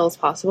it as chill as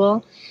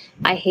possible.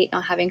 I hate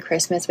not having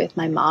Christmas with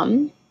my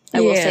mom.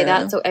 I will say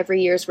that. So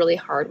every year is really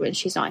hard when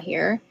she's not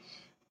here.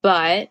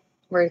 But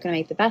we're going to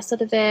make the best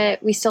out of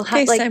it. We still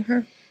have, like,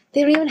 her.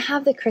 They don't even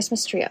have the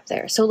Christmas tree up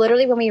there. So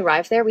literally when we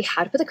arrive there, we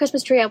had to put the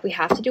Christmas tree up. We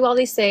have to do all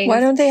these things.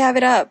 Why don't they have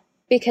it up?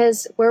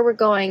 Because where we're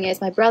going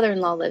is my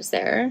brother-in-law lives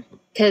there.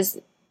 Because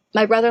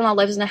my brother-in-law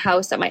lives in a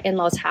house that my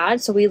in-laws had.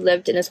 So we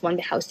lived in this one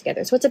house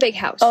together. So it's a big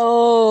house.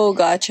 Oh,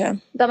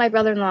 gotcha. But my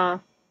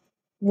brother-in-law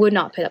would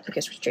not put up the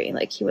Christmas tree.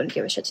 Like, he wouldn't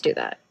give a shit to do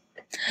that.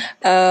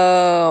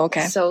 Oh,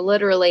 okay. So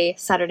literally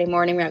Saturday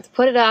morning we have to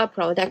put it up,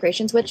 put all the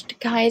decorations, which,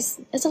 guys,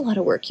 it's a lot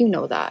of work. You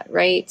know that,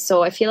 right?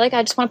 So I feel like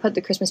I just want to put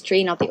the Christmas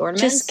tree, not the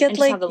ornaments. Just get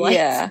have the lights.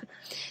 Yeah.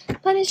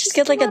 But it's just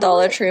get like a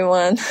Dollar Tree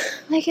one.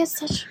 Like,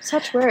 it's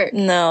such work.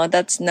 No,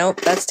 that's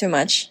too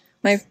much.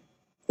 My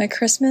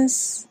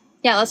Christmas.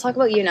 Yeah, let's talk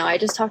about you now. I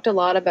just talked a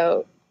lot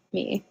about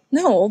me.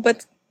 No,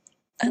 but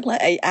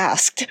I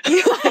asked.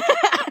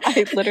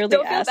 I literally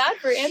Don't asked. feel bad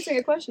for answering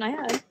a question I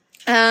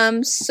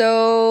had.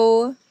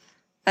 So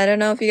I don't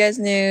know if you guys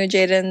knew,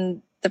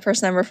 Jaden, the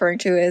person I'm referring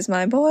to, is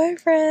my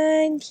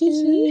boyfriend.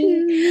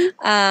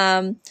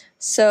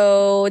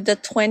 So the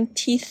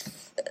 20th,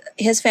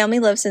 his family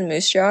lives in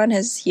Moose Jaw, and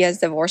he has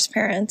divorced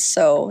parents,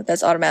 so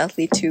that's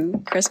automatically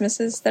 2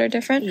 Christmases that are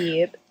different.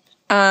 Yep.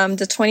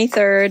 The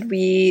 23rd,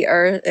 we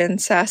are in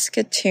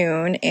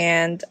Saskatoon,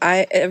 and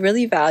I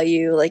really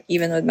value, like,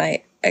 even with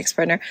my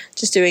ex-partner,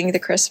 just doing the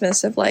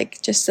Christmas of,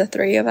 like, just the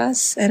 3 of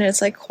us, and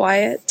it's, like,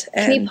 quiet.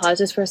 And can we pause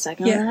just for a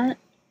second on that?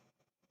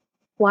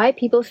 Why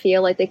people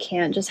feel like they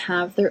can't just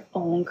have their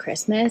own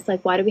Christmas?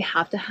 Like, why do we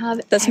have to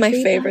have That's everybody?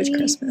 My favorite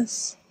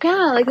Christmas.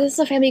 Yeah, like, this is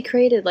a family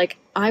created. Like,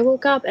 I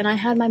woke up and I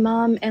had my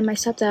mom and my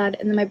stepdad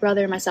and then my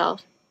brother and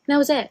myself. And that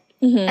was it.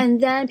 Mm-hmm.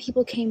 And then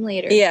people came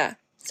later. Yeah.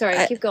 Sorry,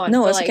 keep going.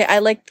 No, it's okay. I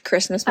like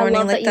Christmas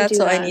morning like that,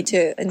 so that. I need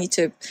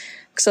to.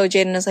 So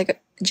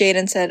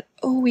Jaden said,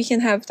 "Oh, we can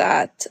have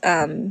that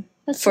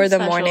for the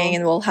morning,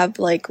 and we'll have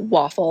like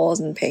waffles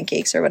and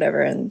pancakes or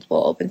whatever, and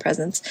we'll open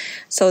presents."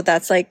 So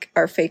that's like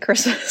our fake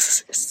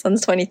Christmas on the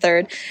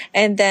 23rd,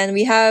 and then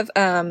we have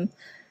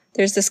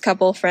there's this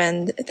couple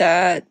friend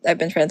that I've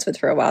been friends with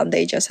for a while, and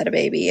they just had a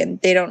baby,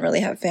 and they don't really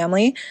have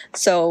family.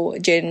 So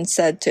Jaden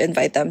said to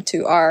invite them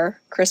to our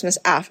Christmas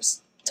after.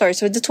 Sorry,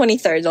 so the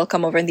 23rd, they'll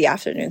come over in the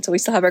afternoon. So we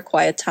still have our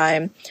quiet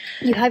time.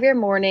 You have your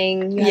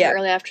morning, you have your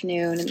early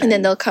afternoon. And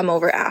then they'll come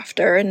over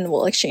after, and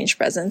we'll exchange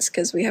presents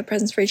because we have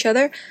presents for each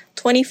other.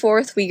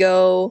 24th, we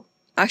go...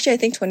 Actually, I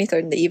think 23rd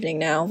in the evening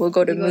now. We'll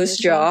go to Moose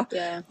Jaw.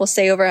 Yeah. We'll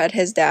stay over at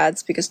his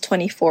dad's because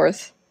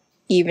 24th,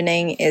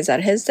 evening is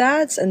at his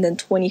dad's, and then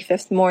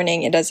 25th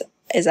morning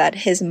is at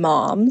his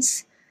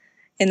mom's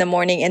in the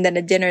morning, and then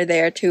a dinner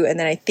there too, and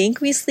then I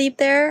think we sleep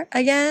there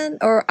again,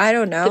 or I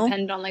don't know.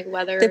 Depending on like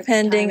weather.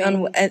 Depending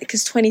on,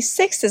 because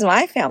 26th is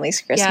my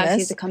family's Christmas. Yeah, so you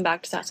have to come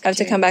back to Saskatoon. I have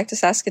to come back to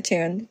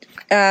Saskatoon.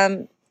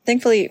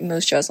 Thankfully,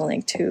 Moose Jaw's only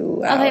like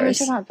 2 hours. Okay, Moose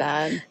Jaw's not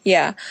bad.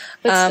 Yeah.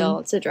 But still,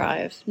 it's a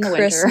drive in the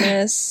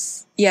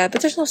Christmas, winter. Yeah,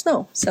 but there's no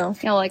snow, so.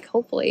 Yeah, like,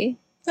 hopefully.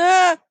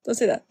 Don't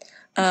say that.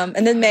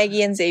 And then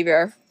Maggie and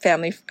Xavier,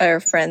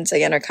 our friends,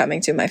 again, are coming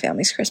to my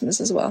family's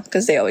Christmas as well,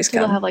 because they always come.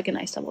 We'll have like a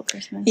nice double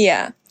Christmas.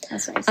 Yeah.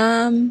 That's nice.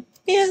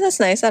 Yeah, that's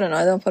nice. I don't know.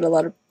 I don't put a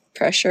lot of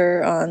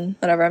pressure on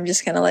whatever. I'm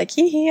just kind of like,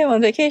 hee, I'm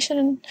on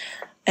vacation.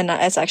 And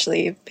it's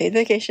actually paid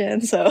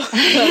vacation, so.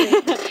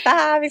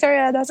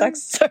 Victoria, that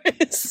sucks. Sorry.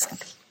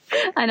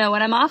 I know,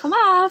 when I'm off, I'm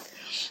off.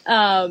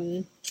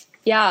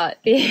 Yeah,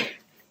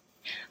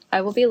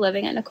 I will be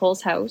living at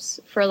Nicole's house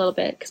for a little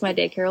bit because my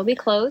daycare will be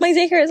closed. My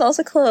daycare is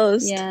also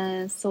closed.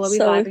 Yes, so we'll be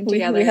vibing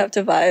together. We have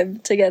to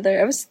vibe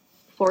together.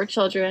 4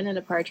 children and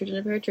a partridge in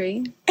a pear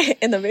tree.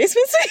 In the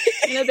basement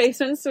suite? In the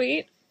basement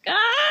suite. You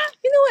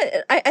know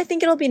what? I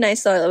think it'll be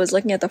nice, though. I was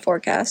looking at the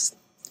forecast.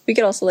 We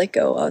could also, like,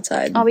 go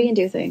outside. Oh, we can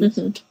do things.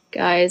 Mm-hmm.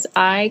 Guys,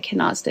 I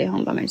cannot stay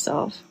home by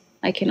myself.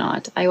 I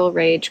cannot. I will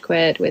rage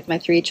quit with my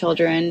 3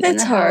 children.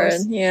 It's hard,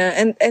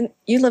 yeah. And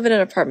you live in an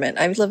apartment.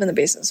 I live in the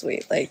basement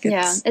suite. Like,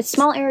 it's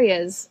small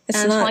areas. It's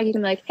and it's not like you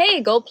can be like,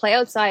 hey, go play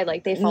outside.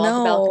 Like, they fall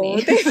off the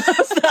balcony.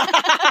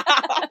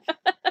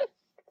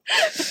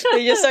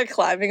 They just start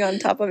climbing on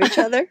top of each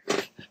other.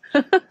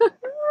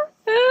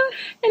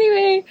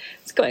 Anyway,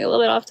 it's going a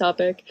little bit off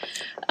topic.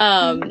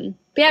 But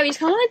yeah, we just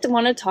kind of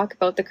want to talk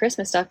about the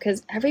Christmas stuff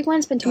because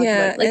everyone's been talking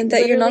about it. Like, and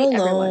that you're not alone.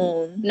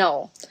 Everyone.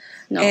 No.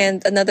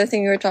 And another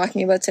thing we were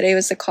talking about today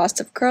was the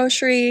cost of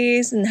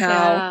groceries and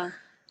how,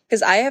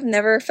 because I have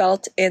never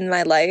felt in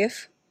my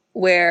life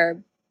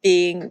where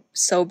being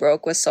so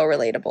broke was so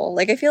relatable.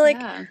 Like, I feel like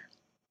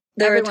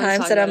there are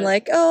times that I'm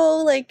like,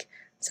 oh, like,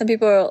 some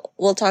people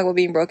will talk about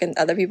being broke and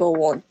other people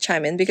won't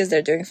chime in because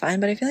they're doing fine.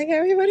 But I feel like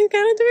everybody's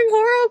kind of doing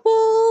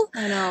horrible.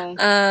 I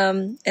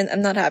know. And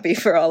I'm not happy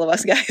for all of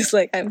us guys.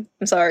 Like, I'm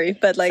sorry.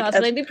 But, like, it's not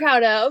something to be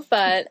proud of,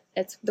 but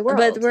it's the world.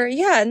 But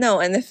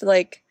and if,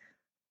 like,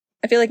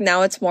 I feel like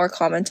now it's more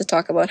common to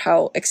talk about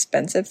how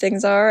expensive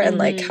things are and,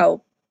 like,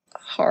 how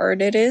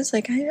hard it is.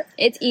 Like,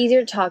 it's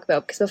easier to talk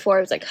about because before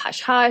it was like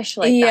hush hush,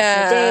 like back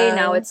in the day.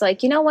 Now it's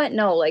like, you know what?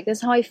 No, like, this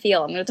is how I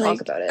feel. I'm going to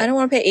talk about it. I don't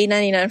want to pay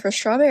 $8.99 for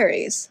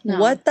strawberries. No.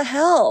 What the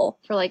hell?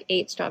 For like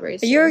 8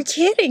 strawberries. You're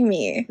kidding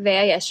me.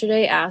 Vea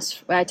yesterday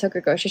asked, I took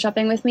her grocery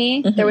shopping with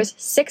me. There was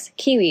 6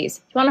 kiwis.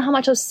 You want to know how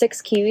much those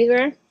 6 kiwis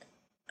were?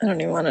 I don't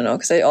even want to know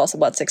because I also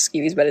bought 6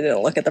 kiwis, but I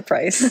didn't look at the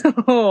price.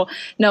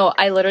 No,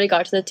 I literally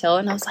got to the till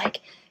and I was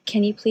like,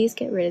 can you please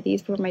get rid of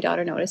these before my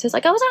daughter notices?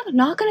 Like, I was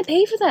not going to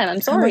pay for them. I'm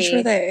sorry. How much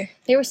were they?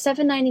 They were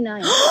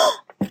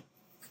 $7.99.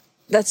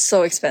 That's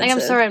so expensive. Like,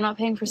 I'm sorry, I'm not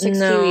paying for 6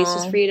 kiwis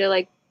just for you to,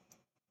 like,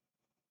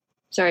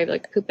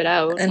 poop it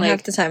out. And like,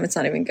 half the time it's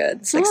not even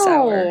good. It's like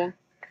sour.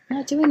 I'm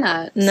not doing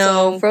that.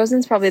 No,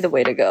 frozen's probably the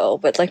way to go.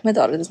 But, like, my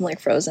daughter doesn't like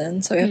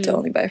frozen, so we have to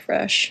only buy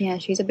fresh. Yeah,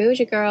 she's a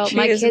bougie girl.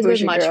 My kids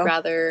would much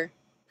rather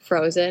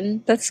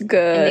frozen. That's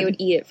good. And they would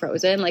eat it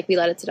frozen. Like, we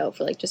let it sit out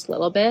for, like, just a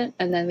little bit,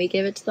 and then we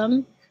give it to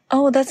them.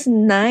 Oh, that's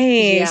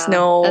nice. Yeah,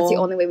 no. That's the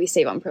only way we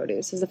save on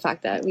produce is the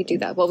fact that we do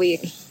that. Well,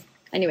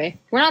 anyway,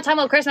 we're not talking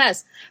about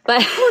Christmas,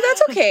 but... Oh,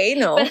 that's okay.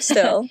 No,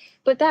 still.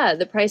 But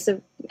the price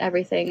of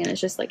everything, and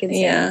it's just, like,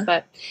 insane. Yeah.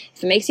 But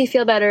if it makes you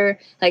feel better,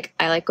 like,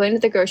 I like going to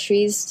the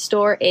grocery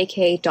store,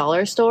 aka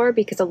dollar store,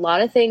 because a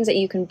lot of things that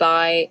you can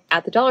buy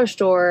at the dollar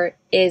store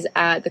is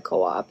at the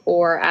co-op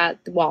or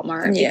at the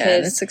Walmart. Yeah,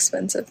 because it's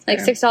expensive there.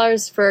 Like,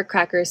 $6 for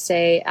crackers,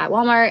 say, at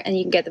Walmart, and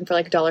you can get them for,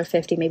 like,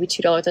 $1.50, maybe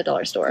 $2 at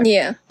dollar store.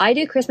 Yeah. I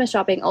do Christmas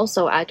shopping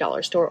also at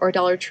dollar store or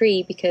Dollar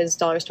Tree because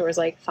dollar store is,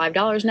 like,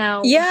 $5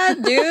 now. Yeah,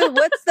 dude,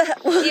 what's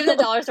the... Even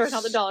the dollar store is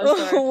not the dollar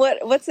store.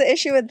 What's the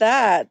issue with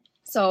that?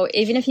 So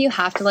even if you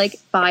have to, like,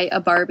 buy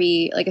a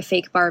Barbie, like a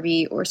fake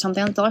Barbie or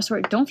something at the dollar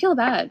store, don't feel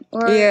bad.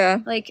 Or,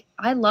 like,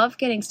 I love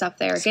geting stuff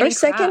there. For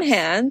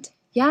secondhand.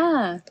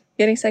 Yeah.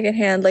 Getting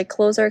secondhand. Like,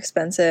 clothes are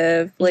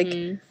expensive. Like,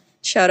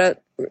 shout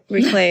out,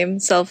 Reclaim,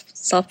 self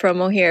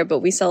promo here, but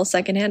we sell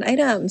secondhand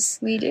items.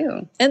 We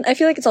do. And I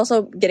feel like it's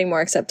also getting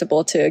more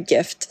acceptable to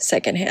gift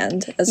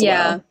secondhand as well.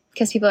 Yeah.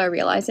 Because people are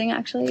realizing,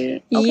 actually,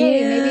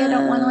 okay, maybe I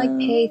don't want to, like,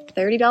 pay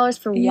 $30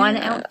 for one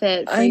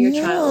outfit for your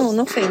child.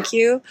 No, thank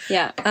you.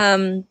 Yeah.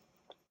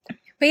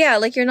 But yeah,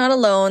 like, you're not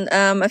alone.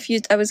 I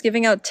was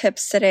giving out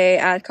tips today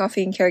at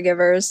Coffee and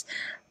Caregivers,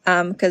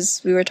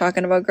 because we were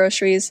talking about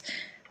groceries.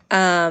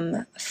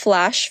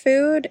 Flash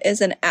Food is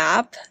an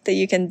app that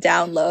you can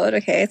download.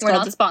 Okay, we're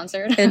not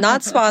sponsored.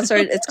 Not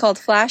sponsored. It's called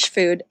Flash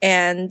Food,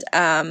 and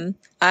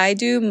I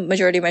do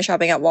majority of my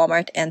shopping at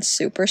Walmart and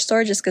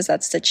Superstore just because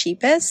that's the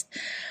cheapest.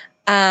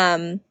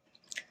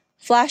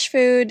 Flash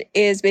Food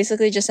is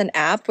basically just an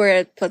app where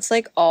it puts,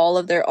 like, all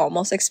of their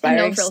almost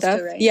expiring stuff.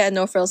 Too, right? Yeah,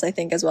 no frills, I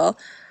think, as well.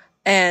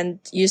 And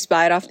you just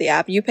buy it off the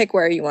app. You pick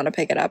where you want to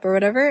pick it up or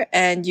whatever,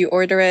 and you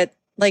order it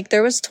Like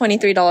there was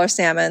 $23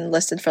 salmon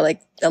listed for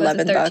like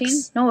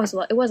 $11. No,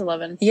 it was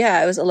 11.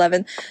 Yeah, it was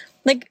 11.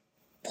 Like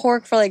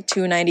pork for like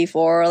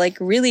 $2.94, like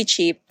really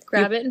cheap.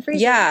 Grab it and freeze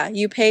it. Yeah,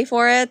 you pay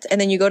for it, and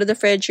then you go to the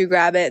fridge, you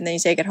grab it, and then you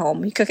take it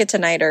home. You cook it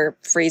tonight or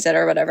freeze it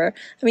or whatever.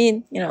 I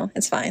mean,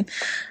 it's fine.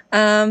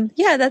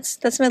 Yeah,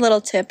 that's my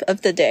little tip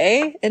of the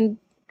day. And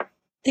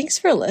thanks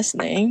for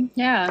listening.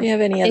 Yeah. Do you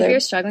have any other? If you're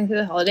struggling through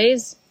the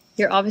holidays,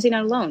 you're obviously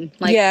not alone.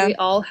 Like, we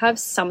all have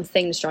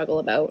something to struggle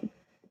about.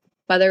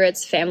 Whether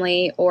it's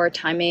family or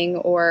timing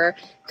or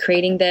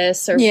creating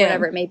this or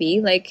whatever it may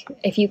be. Like,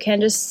 if you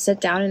can just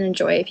sit down and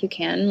enjoy, if you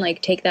can,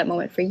 like, take that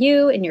moment for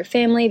you and your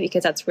family,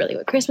 because that's really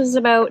what Christmas is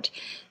about.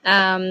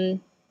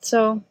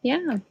 So,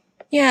 yeah.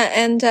 Yeah,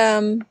 and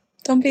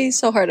don't be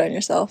so hard on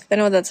yourself. I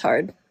know that's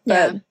hard.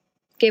 But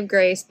give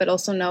grace, but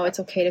also know it's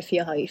okay to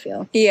feel how you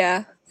feel.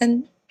 Yeah,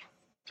 and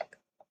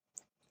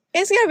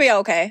it's going to be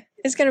okay.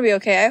 It's going to be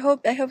okay. I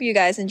hope you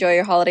guys enjoy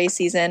your holiday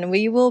season.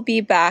 We will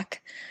be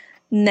back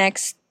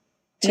next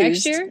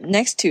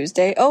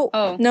Tuesday. Oh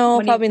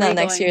no, probably not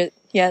next year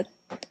yet.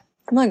 I'm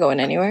not going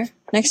anywhere.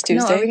 Next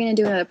Tuesday. No, are we going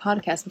to do another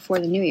podcast before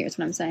the New Year is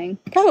what I'm saying.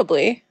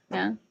 Probably.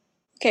 Yeah.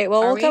 Okay,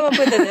 well, we'll come up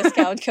with a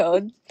discount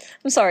code.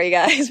 I'm sorry,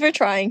 guys. We're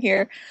trying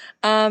here.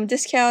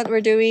 Discount, we're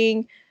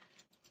doing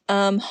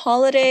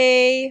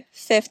holiday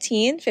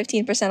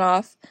 15%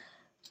 off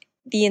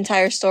the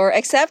entire store,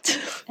 except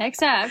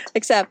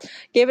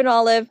Gabe and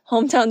Olive,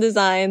 Hometown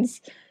Designs,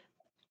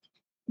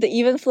 the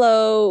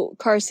Evenflow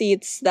car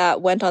seats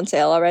that went on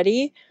sale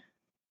already,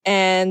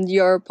 and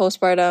your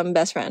postpartum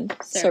best friend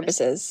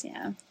services.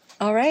 Yeah.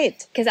 All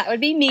right. Because that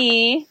would be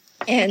me.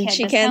 And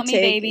she can't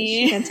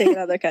take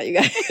another cut, you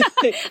guys.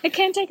 I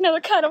can't take another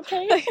cut,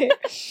 okay?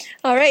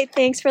 All right.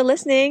 Thanks for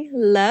listening.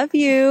 Love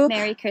you.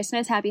 Merry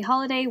Christmas. Happy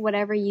holiday.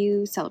 Whatever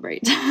you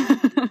celebrate.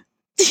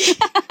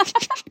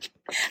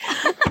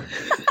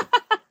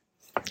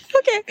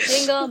 Okay.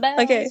 Jingle bells.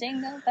 Okay.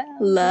 Jingle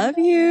bells. Love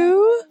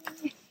you.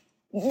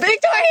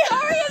 Victoria!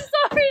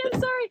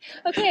 I'm sorry.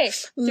 Okay.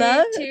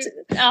 Love.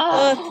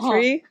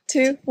 3,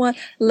 2, 1.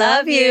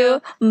 Love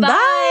you.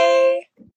 Bye.